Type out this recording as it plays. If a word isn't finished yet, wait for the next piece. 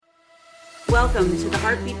Welcome to the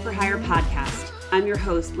Heartbeat for Hire podcast. I'm your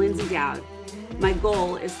host, Lindsay Dowd. My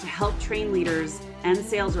goal is to help train leaders and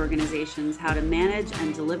sales organizations how to manage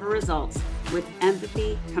and deliver results with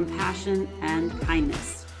empathy, compassion, and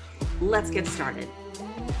kindness. Let's get started.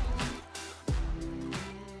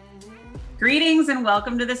 Greetings and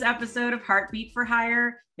welcome to this episode of Heartbeat for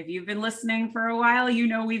Hire. If you've been listening for a while, you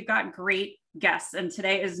know we've got great guests, and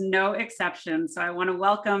today is no exception. So I want to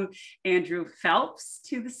welcome Andrew Phelps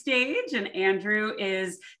to the stage. And Andrew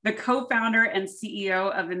is the co-founder and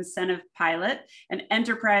CEO of Incentive Pilot, an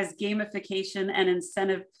enterprise gamification and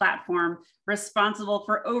incentive platform responsible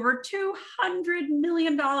for over $200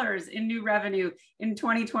 million in new revenue in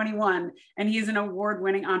 2021. And he is an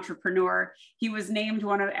award-winning entrepreneur. He was named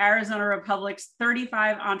one of Arizona Republic's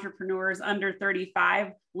 35 entrepreneurs under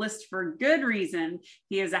 35 list for good reason.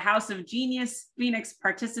 He is a House of Genius Phoenix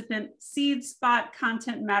participant, Seed Spot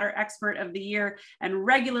Content Matter Expert of the Year, and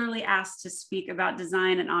regularly asked to speak about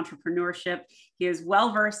design and entrepreneurship. He is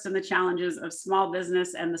well-versed in the challenges of small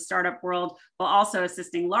business and the startup world, while also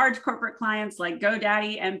assisting large corporate clients like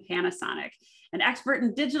GoDaddy and Panasonic. An expert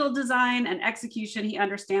in digital design and execution, he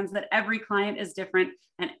understands that every client is different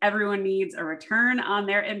and everyone needs a return on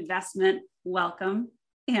their investment. Welcome,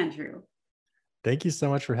 Andrew. Thank you so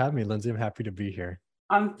much for having me, Lindsay. I'm happy to be here.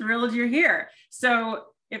 I'm thrilled you're here. So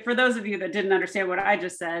for those of you that didn't understand what I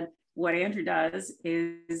just said, what Andrew does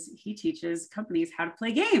is he teaches companies how to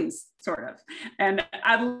play games, sort of. And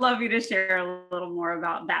I'd love you to share a little more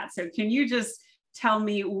about that. So can you just tell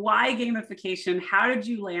me why gamification? How did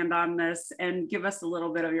you land on this? And give us a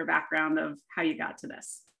little bit of your background of how you got to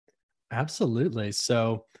this. Absolutely.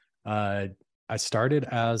 So I started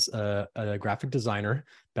as a graphic designer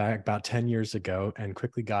back about 10 years ago and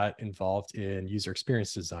quickly got involved in user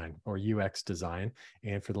experience design or UX design.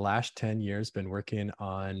 And for the last 10 years, been working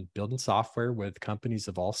on building software with companies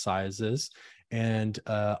of all sizes. And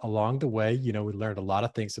along the way, we learned a lot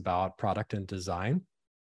of things about product and design.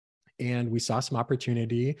 And we saw some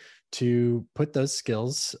opportunity to put those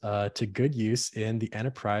skills to good use in the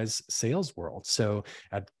enterprise sales world. So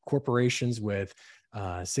at corporations with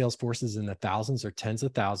sales forces in the thousands or tens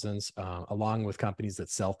of thousands, along with companies that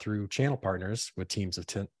sell through channel partners with teams of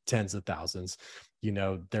tens of thousands,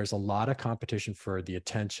 there's a lot of competition for the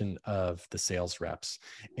attention of the sales reps.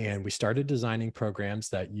 And we started designing programs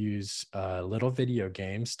that use little video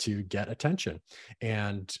games to get attention.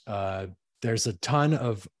 And there's a ton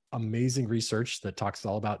of amazing research that talks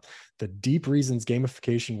all about the deep reasons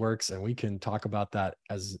gamification works, and we can talk about that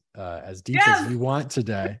as deep as we want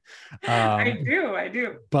today. I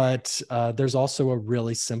do. But there's also a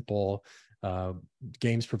really simple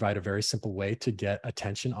games provide a very simple way to get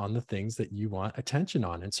attention on the things that you want attention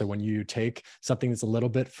on. And so when you take something that's a little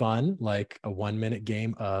bit fun, like a 1-minute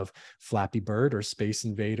game of Flappy Bird or Space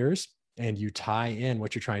Invaders, and you tie in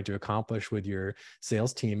what you're trying to accomplish with your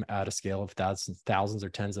sales team at a scale of thousands or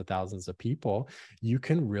tens of thousands of people, you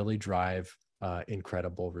can really drive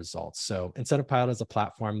incredible results. So Incentive Pilot is a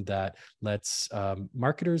platform that lets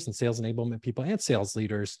marketers and sales enablement people and sales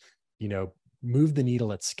leaders, move the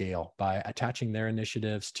needle at scale by attaching their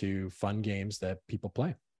initiatives to fun games that people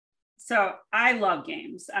play. So I love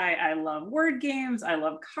games. I love word games. I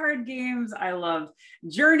love card games. I love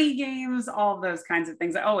journey games, all those kinds of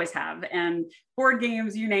things. I always have. And board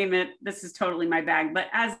games, you name it, this is totally my bag. But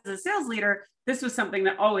as a sales leader, this was something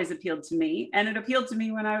that always appealed to me. And it appealed to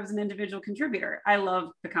me when I was an individual contributor. I love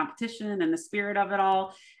the competition and the spirit of it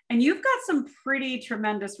all. And you've got some pretty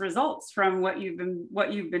tremendous results from what you've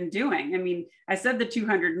been doing. I mean, I said the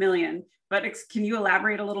 200 million, but can you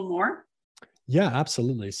elaborate a little more? Yeah,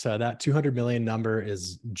 absolutely. So that 200 million number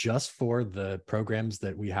is just for the programs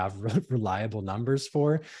that we have reliable numbers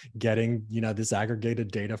for. Getting, this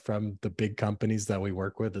aggregated data from the big companies that we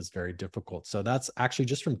work with is very difficult. So that's actually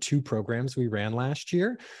just from 2 programs we ran last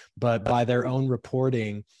year, but by their own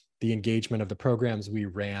reporting, the engagement of the programs we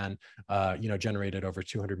ran, generated over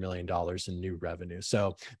 $200 million in new revenue.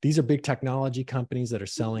 So these are big technology companies that are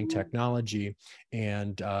selling technology.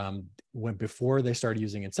 And before they started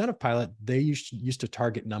using Incentive Pilot, they used to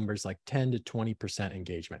target numbers like 10 to 20%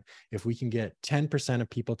 engagement. If we can get 10% of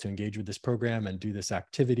people to engage with this program and do this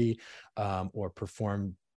activity or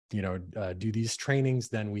perform do these trainings,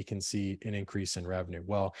 then we can see an increase in revenue.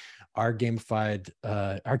 Well, our gamified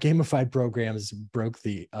programs broke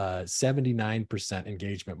the 79%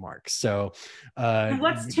 engagement mark. So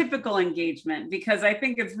what's typical engagement? Because I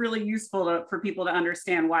think it's really useful for people to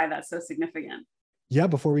understand why that's so significant. Yeah,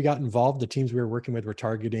 before we got involved, the teams we were working with were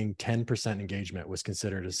targeting 10% engagement was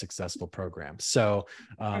considered a successful program. So,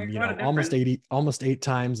 What a almost difference. 80, almost 8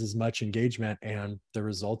 times as much engagement, and the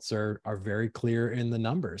results are very clear in the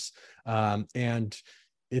numbers. And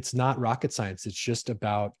it's not rocket science. It's just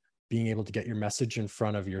about being able to get your message in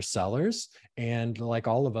front of your sellers. And like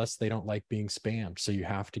all of us, they don't like being spammed. So you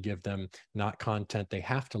have to give them not content they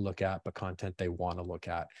have to look at, but content they want to look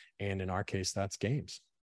at. And in our case, that's games.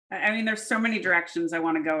 I mean, there's so many directions I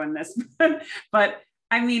want to go in this, but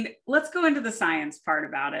I mean, let's go into the science part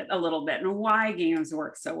about it a little bit and why games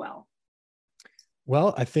work so well.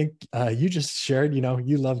 Well, I think you just shared,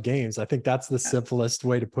 you love games. I think that's the simplest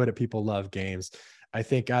way to put it. People love games. I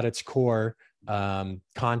think at its core,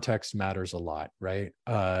 context matters a lot, right?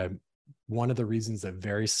 One of the reasons that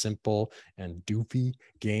very simple and doofy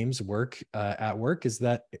games work at work is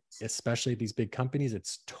that, especially at these big companies,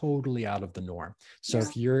 it's totally out of the norm. So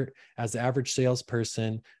if you're, as the average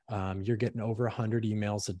salesperson, you're getting over 100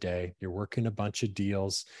 emails a day, you're working a bunch of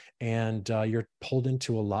deals, and you're pulled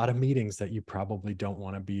into a lot of meetings that you probably don't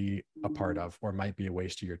want to be a part of or might be a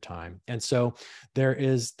waste of your time. And so there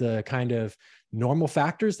is the kind of normal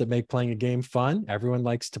factors that make playing a game fun. Everyone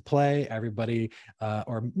likes to play. Everybody,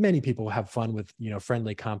 or many people, have fun with,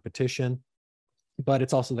 friendly competition. But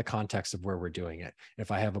it's also the context of where we're doing it.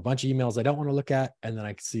 If I have a bunch of emails I don't want to look at, and then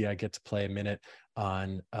I see I get to play a minute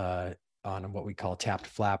on what we call tapped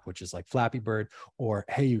flap, which is like Flappy Bird, or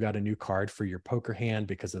hey, you got a new card for your poker hand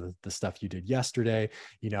because of the stuff you did yesterday,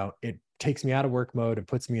 it takes me out of work mode and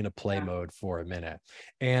puts me in a play mode for a minute.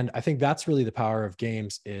 And I think that's really the power of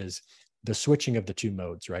games, is the switching of the two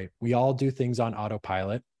modes, right? We all do things on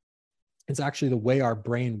autopilot. It's actually the way our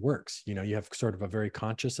brain works. You have sort of a very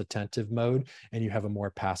conscious, attentive mode, and you have a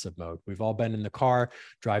more passive mode. We've all been in the car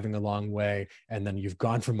driving a long way, and then you've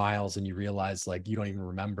gone for miles and you realize like you don't even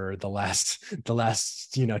remember the last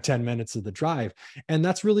 10 minutes of the drive. And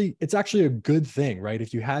that's really, it's actually a good thing, right?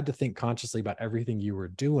 If you had to think consciously about everything you were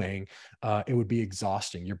doing, it would be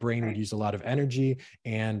exhausting. Your brain would use a lot of energy,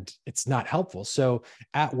 and it's not helpful. So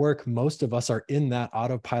at work, most of us are in that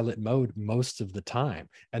autopilot mode most of the time.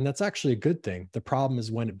 And that's actually a good thing. The problem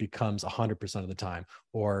is when it becomes 100% of the time,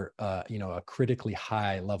 or a critically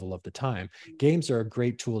high level of the time. Games are a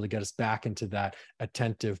great tool to get us back into that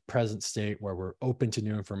attentive present state where we're open to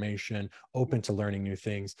new information, open to learning new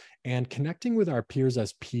things, and connecting with our peers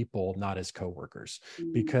as people, not as coworkers.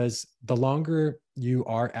 Because the longer you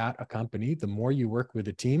are at a company, the more you work with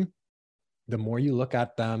a team, the more you look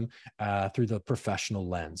at them through the professional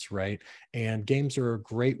lens, right? And games are a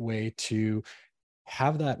great way to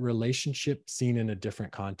have that relationship seen in a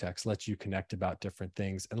different context, lets you connect about different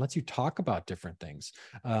things, and lets you talk about different things.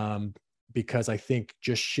 Because I think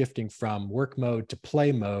just shifting from work mode to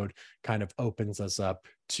play mode kind of opens us up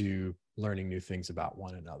to learning new things about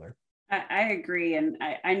one another. I agree. And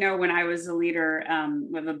I know when I was a leader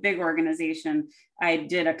with a big organization, I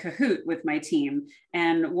did a Kahoot with my team.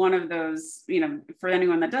 And one of those, for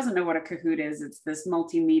anyone that doesn't know what a Kahoot is, it's this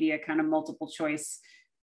multimedia kind of multiple choice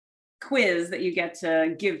quiz that you get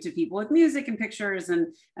to give to people with music and pictures, and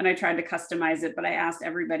I tried to customize it, but I asked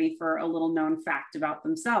everybody for a little known fact about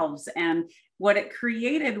themselves. And what it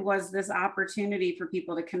created was this opportunity for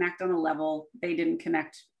people to connect on a level they didn't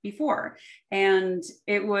connect before. And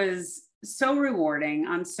it was so rewarding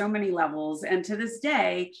on so many levels. And to this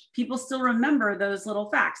day, people still remember those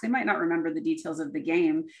little facts. They might not remember the details of the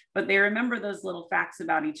game, but they remember those little facts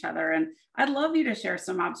about each other. And I'd love you to share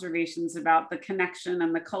some observations about the connection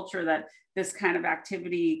and the culture that this kind of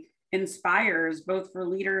activity inspires, both for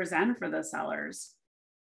leaders and for the sellers.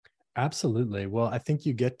 Absolutely. Well, I think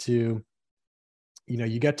you get to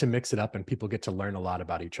mix it up, and people get to learn a lot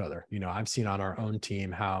about each other. I've seen on our own team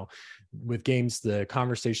how with games, the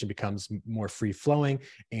conversation becomes more free flowing,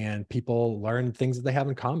 and people learn things that they have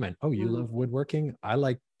in common. Oh, you love woodworking. I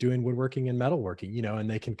like doing woodworking and metalworking, and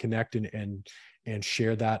they can connect and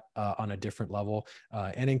share that on a different level,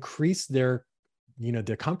 and increase their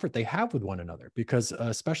the comfort they have with one another. Because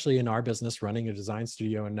especially in our business, running a design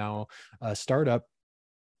studio and now a startup,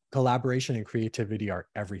 collaboration and creativity are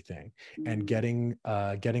everything, and getting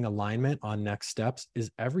alignment on next steps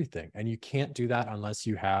is everything. And you can't do that unless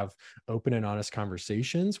you have open and honest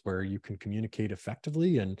conversations where you can communicate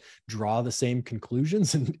effectively and draw the same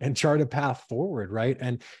conclusions and chart a path forward, right?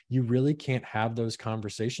 And you really can't have those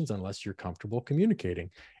conversations unless you're comfortable communicating,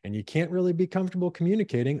 and you can't really be comfortable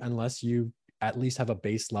communicating unless you at least have a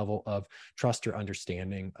base level of trust or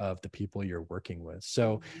understanding of the people you're working with.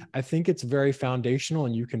 So I think it's very foundational,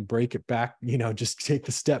 and you can break it back, just take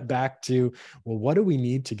the step back to, well, what do we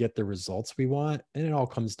need to get the results we want? And it all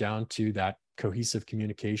comes down to that cohesive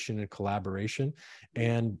communication and collaboration,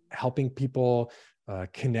 and helping people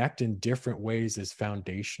connect in different ways is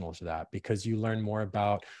foundational to that, because you learn more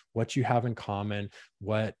about what you have in common,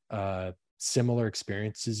 what similar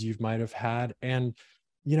experiences you might have had, and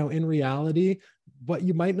in reality, what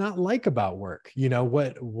you might not like about work,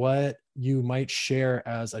 what you might share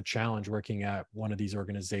as a challenge working at one of these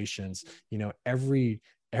organizations.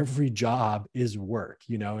 Every job is work,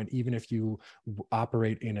 and even if you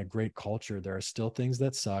operate in a great culture, there are still things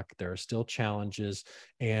that suck. There are still challenges,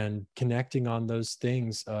 and connecting on those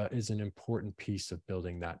things is an important piece of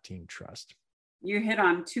building that team trust. You hit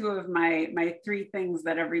on two of my three things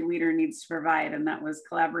that every leader needs to provide, and that was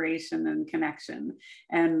collaboration and connection.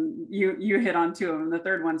 And you hit on two of them. The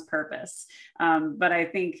third one's purpose. But I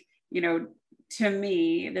think, to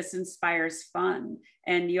me, this inspires fun.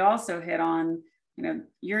 And you also hit on,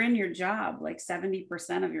 you're in your job like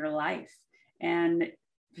 70% of your life, and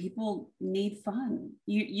people need fun.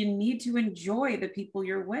 You need to enjoy the people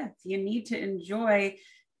you're with. You need to enjoy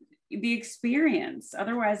the experience.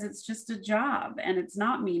 Otherwise, it's just a job and it's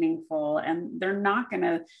not meaningful, and they're not going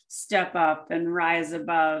to step up and rise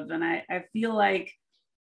above. And I feel like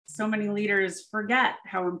so many leaders forget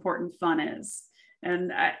how important fun is.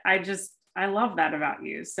 And I love that about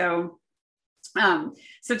you. So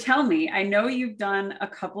tell me, I know you've done a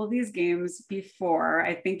couple of these games before.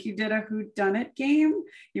 I think you did a whodunit game.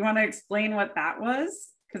 You want to explain what that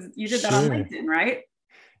was? Because you did that on LinkedIn, right?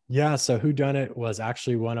 Yeah, so Whodunit was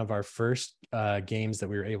actually one of our first games that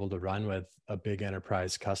we were able to run with a big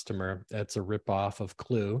enterprise customer. It's a ripoff of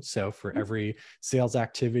Clue. So for every sales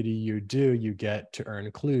activity you do, you get to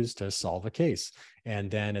earn clues to solve a case.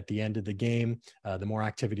 And then at the end of the game, the more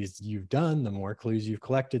activities you've done, the more clues you've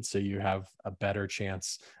collected. So you have a better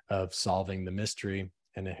chance of solving the mystery.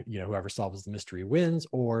 And whoever solves the mystery wins,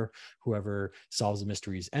 or whoever solves the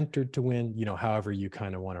mystery is entered to win, however you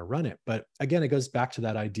kind of want to run it. But again, it goes back to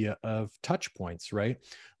that idea of touch points, right?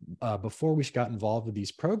 Before we got involved with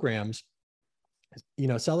these programs,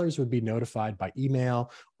 sellers would be notified by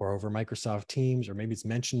email or over Microsoft Teams, or maybe it's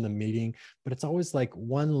mentioned in the meeting, but it's always like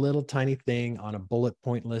one little tiny thing on a bullet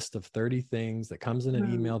point list of 30 things that comes in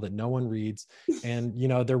an email that no one reads. And,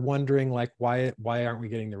 they're wondering like, why aren't we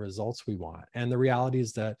getting the results we want? And the reality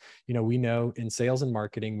is that, we know in sales and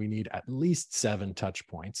marketing, we need at least 7 touch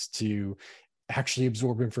points to actually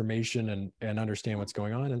absorb information and understand what's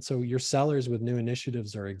going on. And so your sellers with new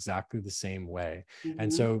initiatives are exactly the same way.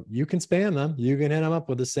 And so you can spam them, you can hit them up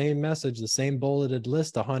with the same message, the same bulleted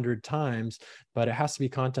list 100 times, but it has to be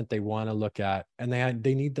content they want to look at. And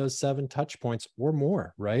they need those 7 touch points or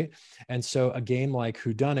more, right? And so a game like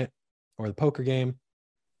Whodunit or the poker game,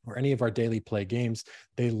 or any of our daily play games,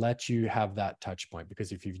 they let you have that touch point.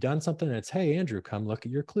 Because if you've done something and it's, hey, Andrew, come look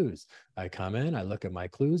at your clues. I come in, I look at my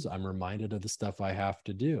clues, I'm reminded of the stuff I have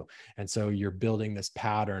to do. And so you're building this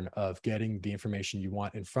pattern of getting the information you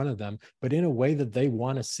want in front of them, but in a way that they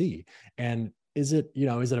want to see. And is it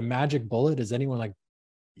a magic bullet? Is anyone like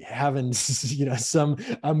having some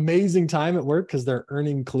amazing time at work because they're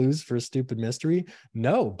earning clues for a stupid mystery?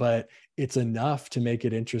 No, but it's enough to make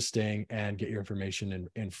it interesting and get your information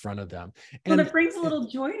in front of them. And it brings a little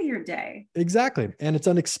joy to your day. Exactly. And it's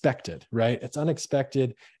unexpected, right? It's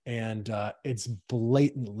unexpected, and it's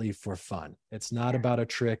blatantly for fun. It's not about a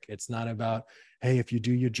trick. It's not about, hey, if you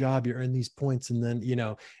do your job, you earn these points. And then,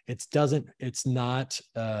 it's not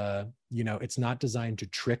designed to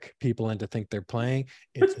trick people into think they're playing.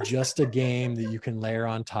 It's just a game that you can layer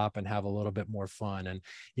on top and have a little bit more fun. And,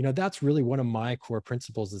 that's really one of my core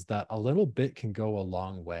principles, is that a little bit can go a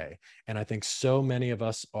long way. And I think so many of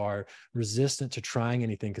us are resistant to trying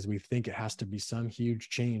anything because we think it has to be some huge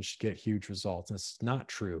change to get huge results. And it's not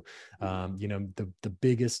true. The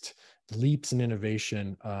biggest leaps in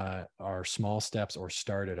innovation are small steps, or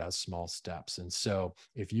started as small steps. And so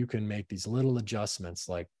if you can make these little adjustments,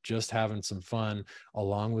 like just having some fun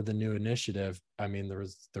along with the new initiative, I mean,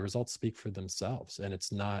 the results speak for themselves. And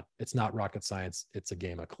it's not rocket science. It's a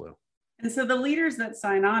game of Clue. And so the leaders that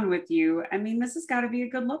sign on with you, I mean, this has got to be a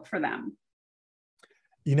good look for them.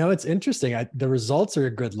 It's interesting. The results are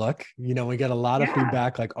a good look. We get a lot of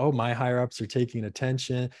feedback like, oh, my higher ups are taking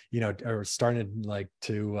attention, or starting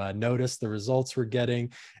to notice the results we're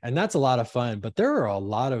getting. And that's a lot of fun. But there are a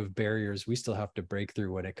lot of barriers we still have to break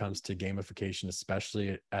through when it comes to gamification,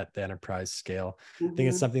 especially at the enterprise scale. I think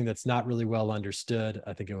it's something that's not really well understood.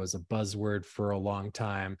 I think it was a buzzword for a long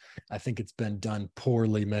time. I think it's been done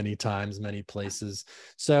poorly many times, many places.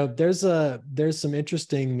 So there's some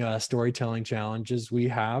interesting storytelling challenges we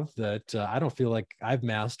have that I don't feel like I've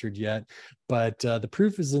mastered yet, but the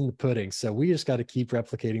proof is in the pudding. So we just got to keep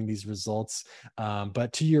replicating these results.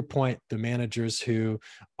 But to your point, the managers who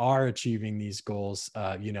are achieving these goals,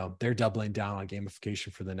 they're doubling down on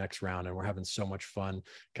gamification for the next round, and we're having so much fun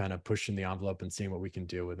kind of pushing the envelope and seeing what we can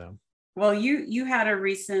do with them. Well, you had a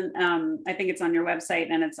recent, I think it's on your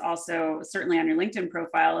website, and it's also certainly on your LinkedIn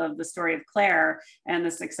profile, of the story of Claire and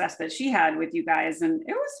the success that she had with you guys. And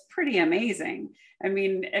it was pretty amazing. I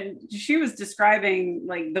mean, and she was describing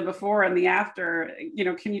like the before and the after.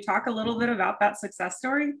 Can you talk a little bit about that success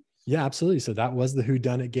story? Yeah, absolutely. So that was the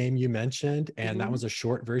whodunit game you mentioned, and that was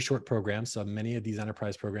a very short program. So many of these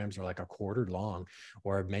enterprise programs are like a quarter long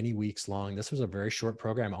or many weeks long. This was a very short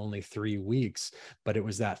program, only 3 weeks, but it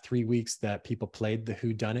was that 3 weeks that people played the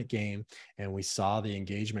whodunit game, and we saw the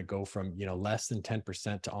engagement go from less than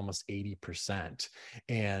 10% to almost 80%,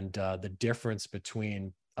 and the difference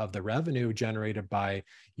between of the revenue generated by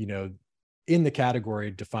in the category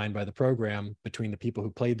defined by the program between the people who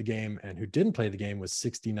played the game and who didn't play the game was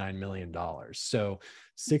 $69 million. So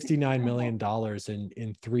 $69 million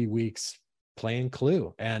in 3 weeks playing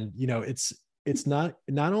Clue. And, it's not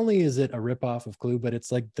only is it a ripoff of Clue, but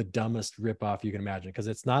it's like the dumbest ripoff you can imagine, because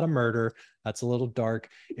it's not a murder. That's a little dark.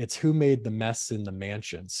 It's who made the mess in the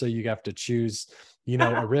mansion. So you have to choose, a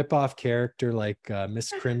ripoff character like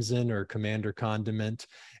Miss Crimson or Commander Condiment.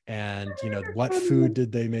 And, what food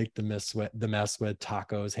did they make the mess with?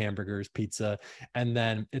 Tacos, hamburgers, pizza. And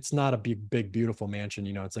then it's not a big, beautiful mansion.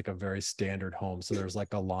 It's like a very standard home. So there's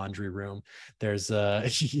like a laundry room. There's a,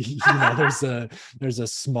 there's a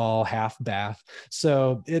small half bath.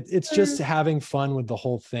 So it's just having fun with the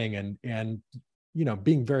whole thing, and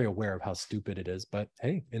being very aware of how stupid it is. But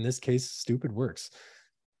hey, in this case, stupid works.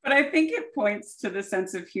 But I think it points to the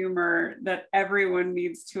sense of humor that everyone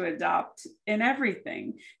needs to adopt in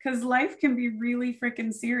everything, because life can be really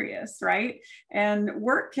freaking serious, right? And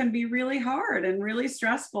work can be really hard and really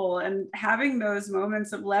stressful. And having those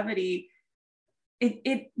moments of levity,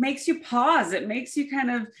 it makes you pause. It makes you kind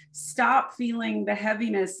of stop feeling the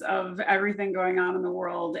heaviness of everything going on in the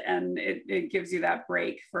world. And it gives you that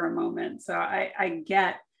break for a moment. So I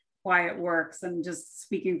get why it works. And just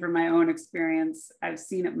speaking from my own experience, I've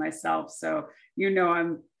seen it myself. So,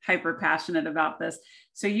 I'm hyper passionate about this.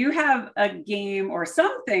 So you have a game or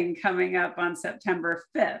something coming up on September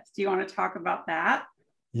 5th. Do you want to talk about that?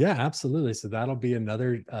 Yeah, absolutely. So that'll be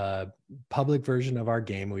another public version of our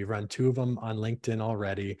game. We've run 2 of them on LinkedIn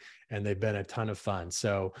already, and they've been a ton of fun.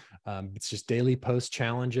 So it's just daily post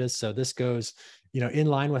challenges. So this goes, in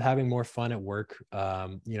line with having more fun at work. I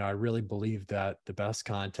really believe that the best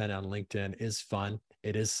content on LinkedIn is fun.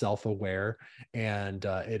 It is self-aware, and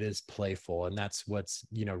it is playful. And that's what's,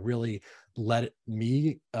 really let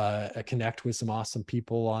me connect with some awesome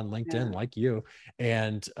people on LinkedIn like you.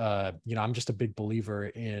 And, I'm just a big believer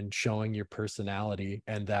in showing your personality,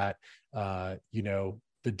 and that,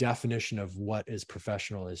 the definition of what is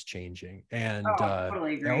professional is changing, and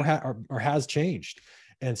totally agree. or has changed.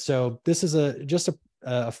 And so this is just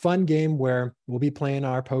a fun game where we'll be playing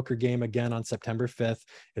our poker game again on September 5th.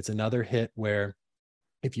 It's another hit where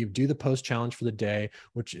if you do the post challenge for the day,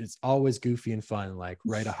 which is always goofy and fun, like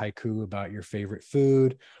write a haiku about your favorite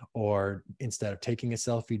food, or instead of taking a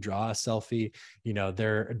selfie, draw a selfie,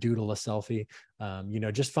 doodle a selfie,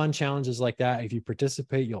 just fun challenges like that. If you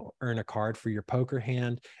participate, you'll earn a card for your poker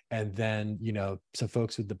hand. And then, some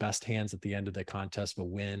folks with the best hands at the end of the contest will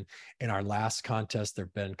win. In our last contest,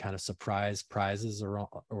 there've been kind of surprise prizes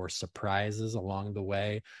or surprises along the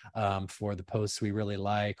way for the posts we really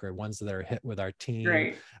like, or ones that are hit with our team.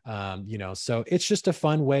 Great. So it's just a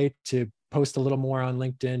fun way to post a little more on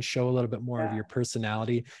LinkedIn, show a little bit more of your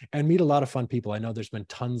personality, and meet a lot of fun people. I know there's been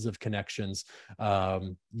tons of connections. I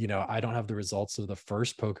don't have the results of the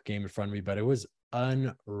first poker game in front of me, but it was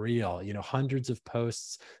unreal. Hundreds of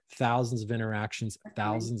posts, thousands of interactions,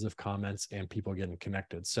 thousands of comments, and people getting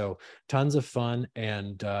connected. So tons of fun.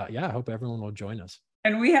 And I hope everyone will join us.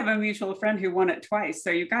 And we have a mutual friend who won it twice. So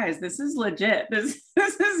you guys, this is legit. This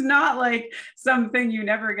is not like something you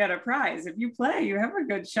never get a prize. If you play, you have a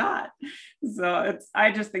good shot. So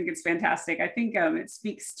I just think it's fantastic. I think it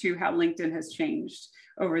speaks to how LinkedIn has changed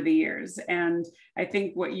over the years. And I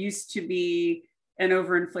think what used to be an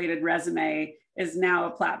overinflated resume is now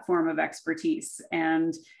a platform of expertise,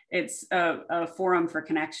 and it's a forum for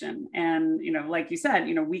connection. And, like you said,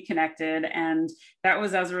 we connected, and that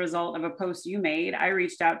was as a result of a post you made. I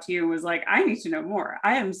reached out to you and was like, I need to know more.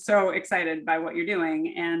 I am so excited by what you're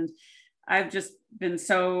doing. And I've just been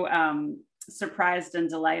so surprised and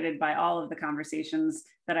delighted by all of the conversations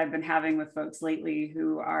that I've been having with folks lately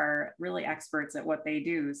who are really experts at what they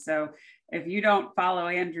do. So if you don't follow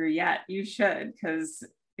Andrew yet, you should, because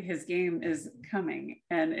his game is coming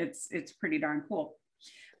and it's pretty darn cool.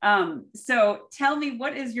 So tell me,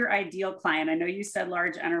 what is your ideal client? I know you said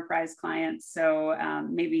large enterprise clients. So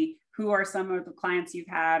maybe who are some of the clients you've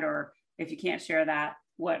had, or if you can't share that,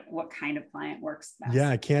 what kind of client works best? Yeah,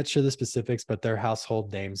 I can't share the specifics, but they're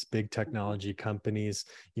household names, big technology companies.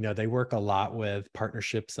 They work a lot with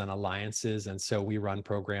partnerships and alliances. And so we run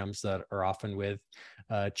programs that are often with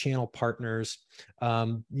channel partners.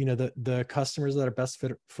 The customers that are best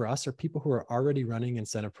fit for us are people who are already running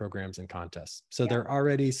incentive programs and contests. So they're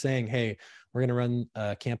already saying, hey, we're going to run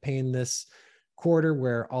a campaign this quarter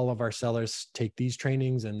where all of our sellers take these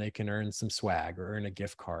trainings and they can earn some swag or earn a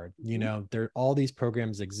gift card. All these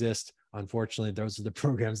programs exist. Unfortunately, those are the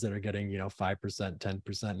programs that are getting 5%,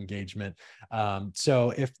 10% engagement. So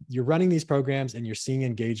if you're running these programs and you're seeing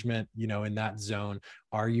engagement in that zone,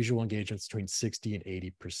 our usual engagement's between 60 and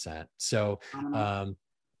 80%. So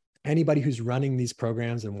anybody who's running these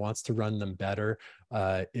programs and wants to run them better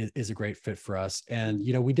is a great fit for us. And,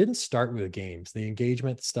 we didn't start with games. The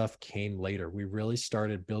engagement stuff came later. We really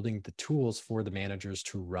started building the tools for the managers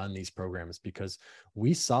to run these programs because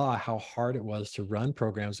we saw how hard it was to run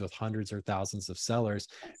programs with hundreds or thousands of sellers.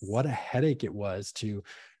 What a headache it was to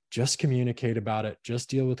just communicate about it, just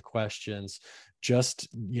deal with questions, just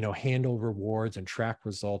handle rewards and track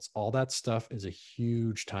results. All that stuff is a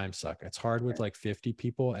huge time suck. It's hard with like 50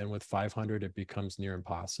 people, and with 500 it becomes near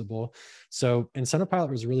impossible. So Incentive Pilot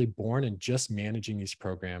was really born in just managing these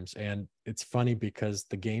programs. And it's funny because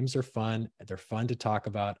the games are fun, they're fun to talk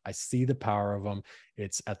about. I see the power of them.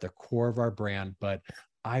 It's at the core of our brand, but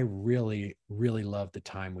I really, really love the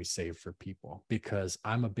time we save for people, because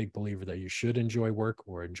I'm a big believer that you should enjoy work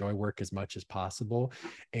as much as possible.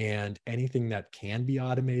 And anything that can be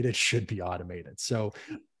automated should be automated. So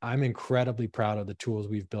I'm incredibly proud of the tools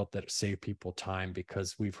we've built that save people time,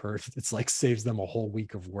 because we've heard it's like saves them a whole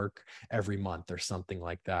week of work every month or something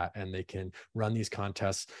like that. And they can run these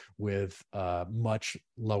contests with much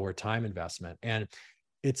lower time investment. And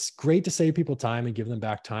it's great to save people time and give them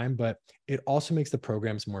back time, but it also makes the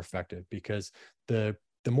programs more effective, because the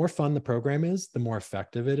more fun the program is, the more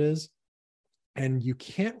effective it is. And you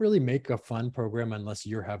can't really make a fun program unless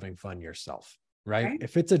you're having fun yourself, right?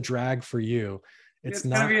 If it's a drag for you, it's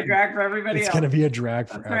not going to be a drag for everybody else. It's going to be a drag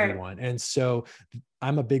for everyone. Right. And so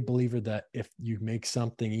I'm a big believer that if you make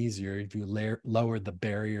something easier, if you lower the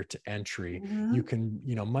barrier to entry, you can,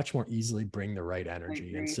 much more easily bring the right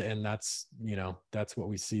energy. And that's what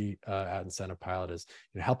we see at Incentive Pilot is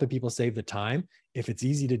helping people save the time. If it's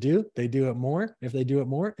easy to do, they do it more. If they do it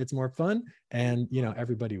more, it's more fun. And,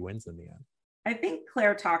 everybody wins in the end. I think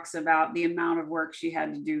Claire talks about the amount of work she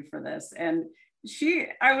had to do for this. And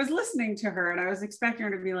I was listening to her and I was expecting her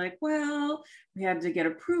to be like, well, we had to get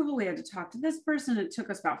approval. We had to talk to this person. It took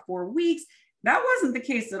us about 4 weeks. That wasn't the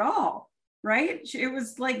case at all, right? It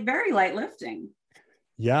was like very light lifting.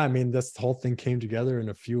 Yeah. I mean, this whole thing came together in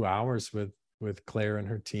a few hours with Claire and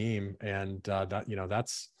her team. And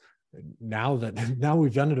that's now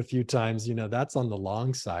we've done it a few times, that's on the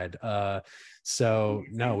long side. So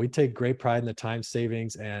no, we take great pride in the time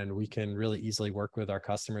savings, and we can really easily work with our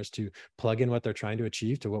customers to plug in what they're trying to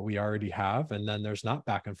achieve to what we already have. And then there's not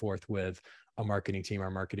back and forth with a marketing team,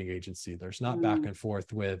 our marketing agency. There's not back and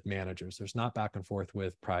forth with managers. There's not back and forth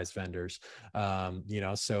with prize vendors.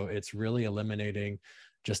 So it's really eliminating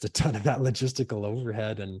just a ton of that logistical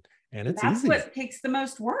overhead, and it's that's easy. What takes the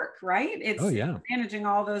most work, right? It's managing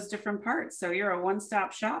all those different parts. So you're a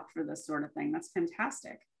one-stop shop for this sort of thing. That's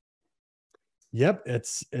fantastic. Yep,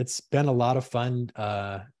 it's been a lot of fun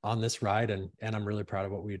on this ride, and I'm really proud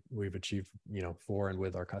of what we've achieved, for and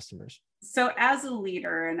with our customers. So as a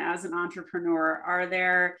leader and as an entrepreneur, are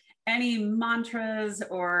there any mantras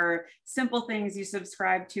or simple things you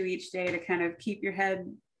subscribe to each day to kind of keep your head,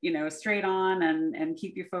 straight on and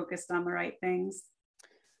keep you focused on the right things?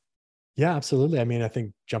 Yeah, absolutely. I mean, I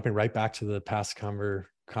think jumping right back to the past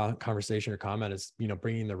conversation or comment is,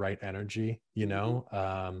 bringing the right energy,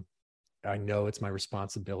 I know it's my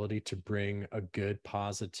responsibility to bring a good,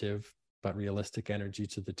 positive, but realistic energy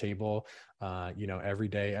to the table, every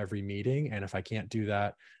day, every meeting. And if I can't do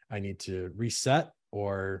that, I need to reset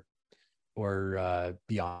or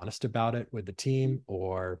be honest about it with the team,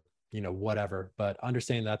 or, whatever, but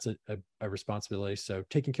understanding that's a responsibility. So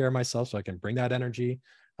taking care of myself so I can bring that energy,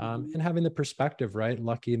 and having the perspective, right?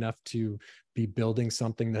 Lucky enough to be building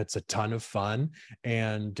something that's a ton of fun.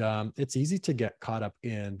 And it's easy to get caught up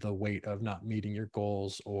in the weight of not meeting your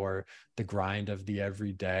goals or the grind of the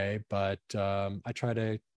everyday. But I try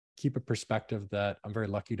to keep a perspective that I'm very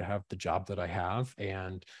lucky to have the job that I have,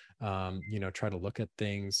 and try to look at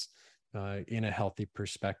things in a healthy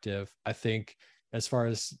perspective. I think as far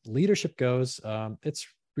as leadership goes, it's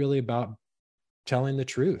really about telling the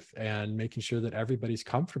truth and making sure that everybody's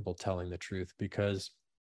comfortable telling the truth, because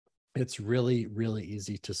it's really, really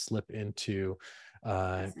easy to slip into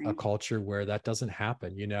a culture where that doesn't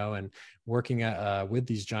happen, and working with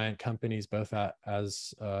these giant companies, both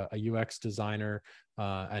as a UX designer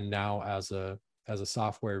and now as a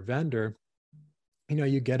software vendor.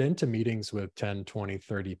 You get into meetings with 10, 20,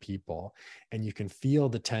 30 people, and you can feel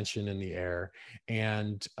the tension in the air.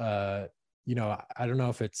 And, I don't know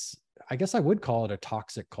if I guess I would call it a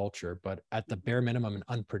toxic culture, but at the bare minimum, an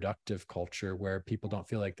unproductive culture where people don't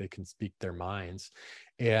feel like they can speak their minds.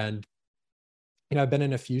 And, I've been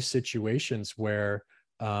in a few situations where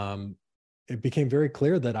it became very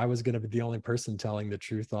clear that I was going to be the only person telling the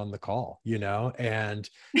truth on the call, and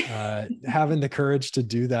having the courage to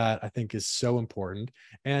do that, I think, is so important.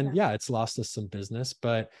 And yeah, it's lost us some business,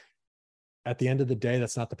 but at the end of the day,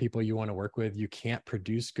 that's not the people you want to work with. You can't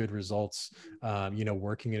produce good results,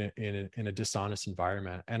 working in a dishonest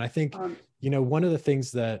environment. And I think, one of the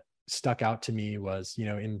things that stuck out to me was,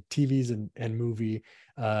 in TVs and movie,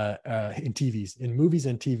 in movies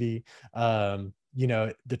and TV,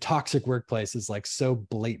 the toxic workplace is like so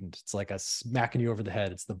blatant. It's like a smacking you over the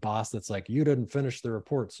head. It's the boss that's like, you didn't finish the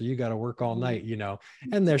report, so you got to work all night,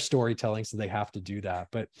 and their storytelling, so they have to do that.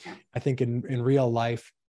 But I think in real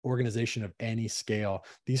life, organization of any scale,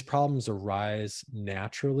 these problems arise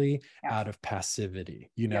naturally out of passivity.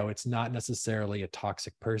 It's not necessarily a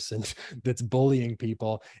toxic person that's bullying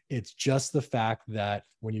people. It's just the fact that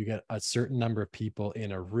when you get a certain number of people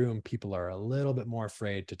in a room, people are a little bit more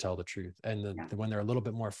afraid to tell the truth. And when they're a little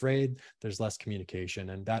bit more afraid, there's less communication.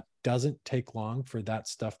 And that doesn't take long for that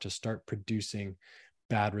stuff to start producing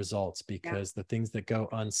bad results, because the things that go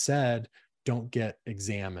unsaid don't get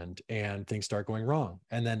examined and things start going wrong.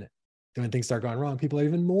 And then when things start going wrong, people are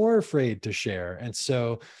even more afraid to share. And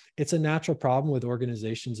so it's a natural problem with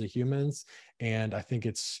organizations of humans. And I think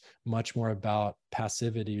it's much more about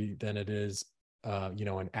passivity than it is,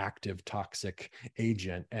 an active toxic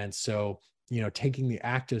agent. And so, taking the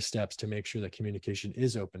active steps to make sure that communication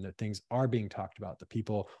is open, that things are being talked about, that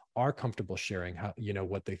people are comfortable sharing how,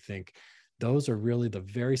 what they think. Those are really the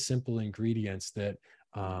very simple ingredients that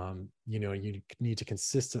you need to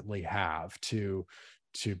consistently have to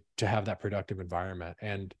have that productive environment.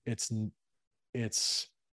 And it's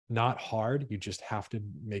not hard. You just have to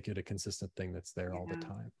make it a consistent thing that's there all the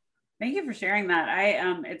time. Thank you for sharing that.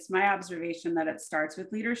 It's my observation that it starts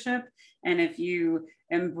with leadership. And if you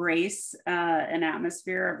embrace an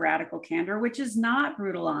atmosphere of radical candor, which is not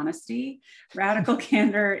brutal honesty, radical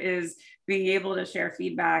candor is being able to share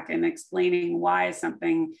feedback and explaining why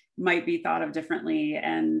something might be thought of differently,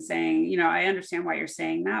 and saying, I understand why you're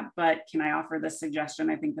saying that, but can I offer this suggestion?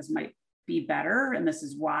 I think this might be better, and this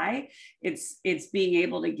is why. It's being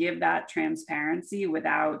able to give that transparency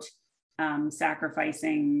without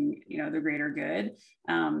sacrificing, the greater good,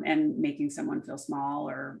 and making someone feel small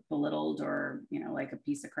or belittled or, like a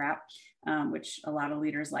piece of crap, which a lot of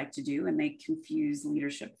leaders like to do, and they confuse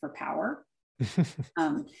leadership for power.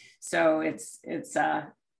 So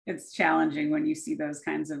it's challenging when you see those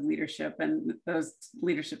kinds of leadership and those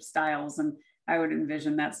leadership styles. And I would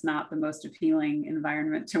envision that's not the most appealing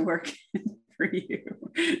environment to work in for you.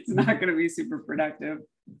 It's not going to be super productive.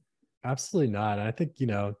 Absolutely not. And I think,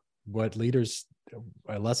 what leaders,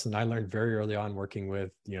 a lesson I learned very early on working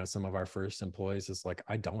with, some of our first employees is like,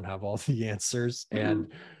 I don't have all the answers.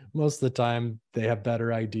 And most of the time they have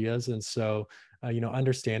better ideas. And so,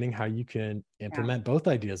 understanding how you can implement both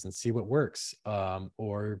ideas and see what works,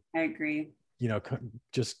 or I agree,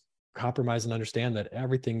 just compromise and understand that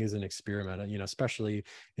everything is an experiment, especially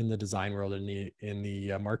in the design world, in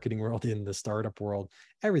the marketing world, in the startup world,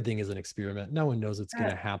 everything is an experiment. No one knows what's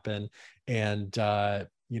going to happen. And,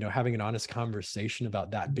 having an honest conversation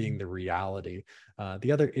about that being the reality.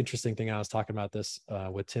 The other interesting thing, I was talking about this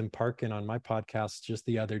with Tim Parkin on my podcast just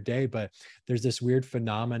the other day, but there's this weird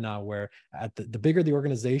phenomena where at the bigger the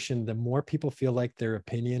organization, the more people feel like their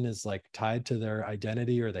opinion is like tied to their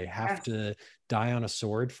identity, or they have to die on a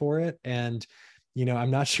sword for it. And,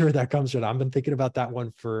 I'm not sure where that comes from. I've been thinking about that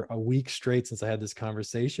one for a week straight since I had this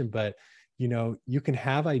conversation, but you can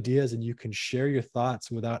have ideas and you can share your thoughts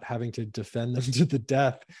without having to defend them to the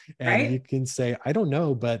death. And Right. you can say, I don't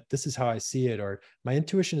know, but this is how I see it. Or my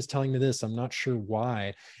intuition is telling me this, I'm not sure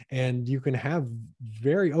why. And you can have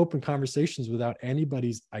very open conversations without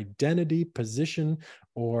anybody's identity, position,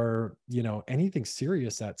 or, anything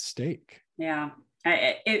serious at stake. Yeah.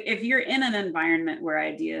 If you're in an environment where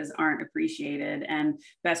ideas aren't appreciated and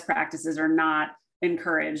best practices are not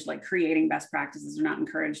encouraged, like creating best practices are not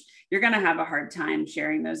encouraged, you're going to have a hard time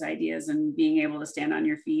sharing those ideas and being able to stand on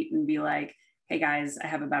your feet and be like, hey guys, I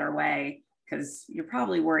have a better way, because you're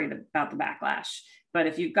probably worried about the backlash. But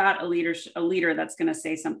if you've got a leader that's going to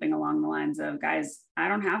say something along the lines of, guys, I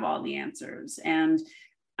don't have all the answers, and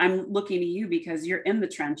I'm looking to you because you're in the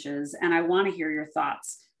trenches and I want to hear your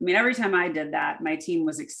thoughts. I mean, every time I did that, my team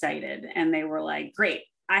was excited and they were like, great,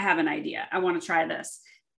 I have an idea. I want to try this.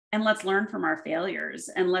 And let's learn from our failures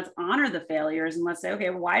and let's honor the failures and let's say, okay,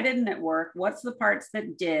 why didn't it work? What's the parts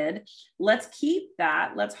that did? Let's keep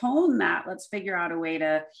that. Let's hone that. Let's figure out a way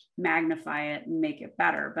to magnify it and make it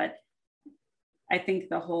better. But I think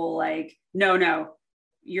the whole like, no,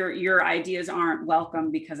 your ideas aren't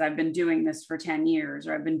welcome because I've been doing this for 10 years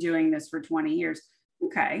or I've been doing this for 20 years.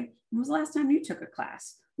 Okay. When was the last time you took a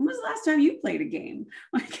class? When was the last time you played a game?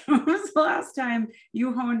 Like, when was the last time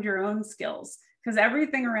you honed your own skills? Because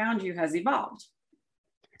everything around you has evolved.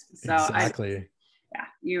 So Exactly.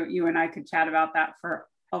 You and I could chat about that for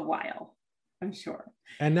a while, I'm sure.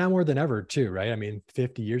 And now more than ever too, right? I mean,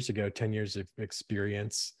 50 years ago, 10 years of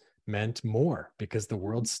experience meant more because the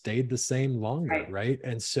world stayed the same longer, right?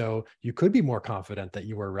 And so you could be more confident that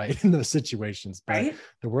you were right in those situations, but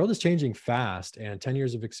the world is changing fast, and 10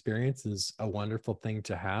 years of experience is a wonderful thing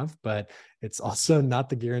to have, but it's also not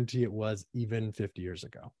the guarantee it was even 50 years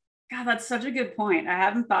ago. God, that's such a good point. I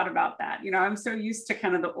hadn't thought about that. I'm so used to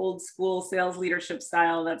kind of the old school sales leadership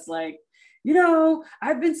style that's like,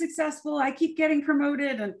 I've been successful, I keep getting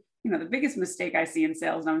promoted. And, the biggest mistake I see in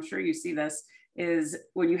sales, and I'm sure you see this, is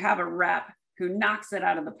when you have a rep who knocks it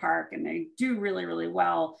out of the park and they do really, really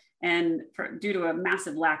well. And due to a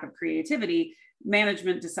massive lack of creativity,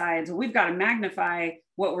 management decides, well, we've got to magnify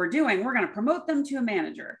what we're doing. We're going to promote them to a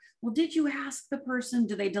manager. Well, did you ask the person,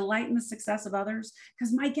 do they delight in the success of others?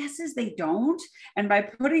 Because my guess is they don't. And by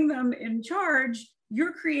putting them in charge,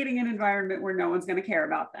 you're creating an environment where no one's going to care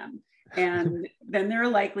about them. And then they're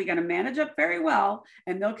likely going to manage up very well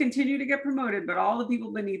and they'll continue to get promoted, but all the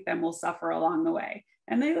people beneath them will suffer along the way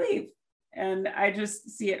and they leave. And I just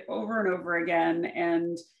see it over and over again.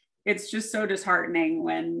 And it's just so disheartening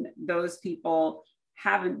when those people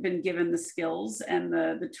haven't been given the skills and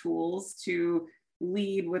the tools to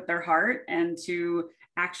lead with their heart and to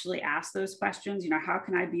actually ask those questions. How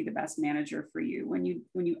can I be the best manager for you? When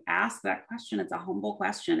you ask that question, it's a humble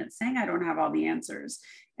question. It's saying, I don't have all the answers,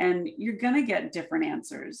 and you're going to get different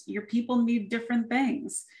answers. Your people need different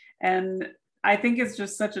things. And I think it's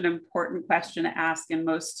just such an important question to ask. And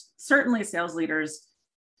most certainly sales leaders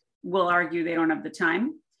will argue they don't have the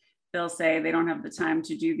time. They'll say they don't have the time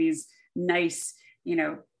to do these nice,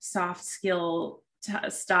 soft skill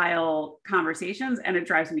style conversations, and it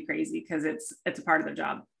drives me crazy because it's a part of their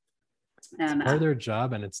job. And it's part of their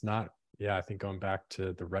job, and it's not. Yeah, I think going back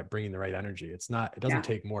to bringing the right energy, it doesn't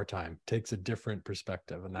take more time. It takes a different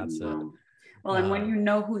perspective, and that's it. Well, and when you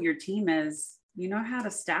know who your team is, you know how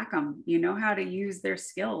to stack them, you know how to use their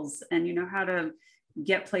skills, and you know how to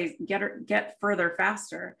get further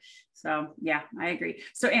faster. So yeah, I agree.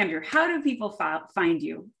 So Andrew, how do people find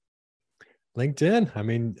you? LinkedIn. I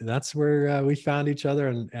mean, that's where we found each other,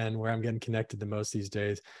 and where I'm getting connected the most these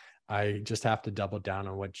days. I just have to double down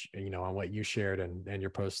on what you shared and your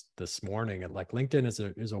post this morning. And like LinkedIn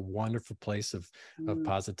is a wonderful place of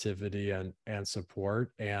positivity and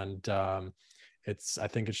support. And I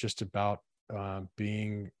think it's just about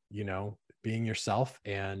being yourself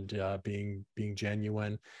and being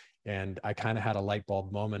genuine. And I kind of had a light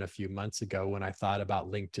bulb moment a few months ago when I thought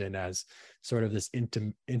about LinkedIn as sort of this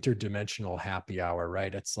interdimensional happy hour,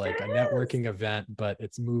 right? It's like a networking event, but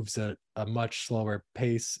it moves at a much slower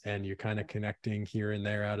pace and you're kind of connecting here and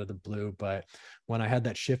there out of the blue. But when I had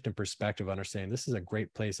that shift in perspective, understanding this is a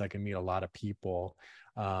great place, I can meet a lot of people,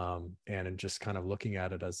 and just kind of looking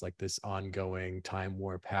at it as like this ongoing time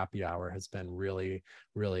warp happy hour has been really,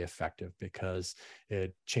 really effective because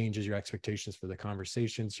it changes your expectations for the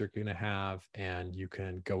conversations you're going to have, and you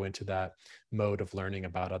can go into that mode of learning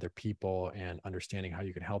about other people and understanding how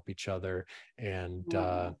you can help each other. And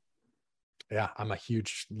yeah, I'm a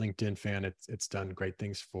huge LinkedIn fan. It's done great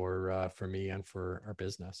things for me and for our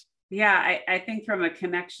business. Yeah, I think from a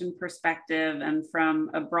connection perspective and from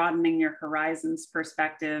a broadening your horizons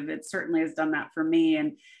perspective, it certainly has done that for me.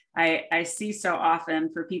 And I see so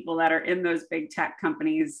often for people that are in those big tech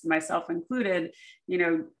companies, myself included,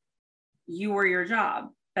 you were your job.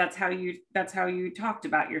 That's how you talked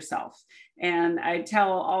about yourself. And I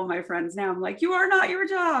tell all my friends now, I'm like, you are not your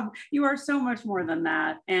job. You are so much more than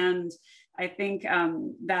that. And I think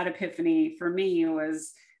that epiphany for me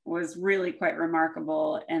was really quite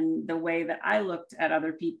remarkable, and the way that I looked at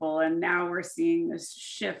other people. And now we're seeing this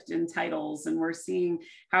shift in titles, and we're seeing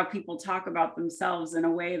how people talk about themselves in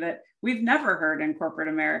a way that we've never heard in corporate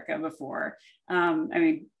America before. I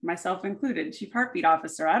mean, myself included, Chief Heartbeat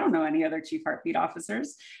Officer. I don't know any other Chief Heartbeat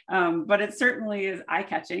Officers, but it certainly is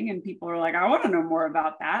eye-catching, and people are like, I want to know more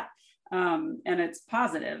about that. And it's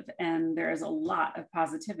positive, and there is a lot of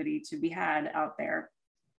positivity to be had out there,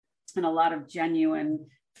 and a lot of genuine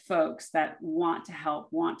folks that want to help,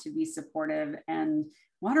 want to be supportive, and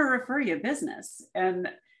want to refer you business. And,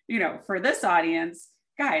 for this audience,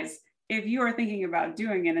 guys, if you are thinking about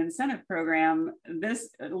doing an incentive program,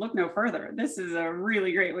 look no further. This is a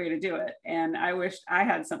really great way to do it. And I wished I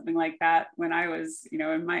had something like that when I was,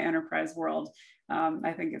 in my enterprise world.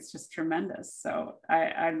 I think it's just tremendous. So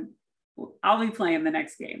I'll be playing the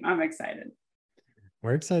next game. I'm excited.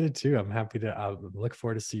 We're excited too. I'm happy to. I look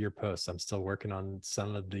forward to see your posts. I'm still working on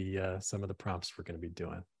some of the prompts we're going to be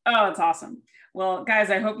doing. Oh, it's awesome. Well, guys,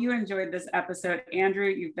 I hope you enjoyed this episode. Andrew,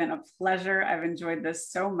 you've been a pleasure. I've enjoyed this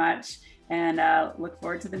so much, and look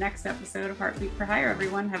forward to the next episode of Heartbeat for Hire.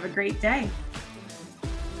 Everyone, have a great day.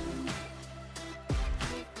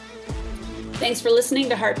 Thanks for listening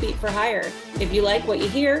to Heartbeat for Hire. If you like what you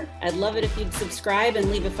hear, I'd love it if you'd subscribe and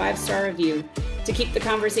leave a 5-star review. To keep the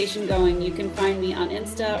conversation going, you can find me on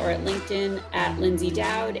Insta or at LinkedIn at Lindsay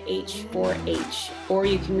Dowd, H4H, or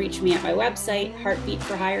you can reach me at my website,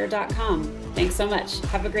 heartbeatforhire.com. Thanks so much.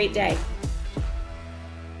 Have a great day.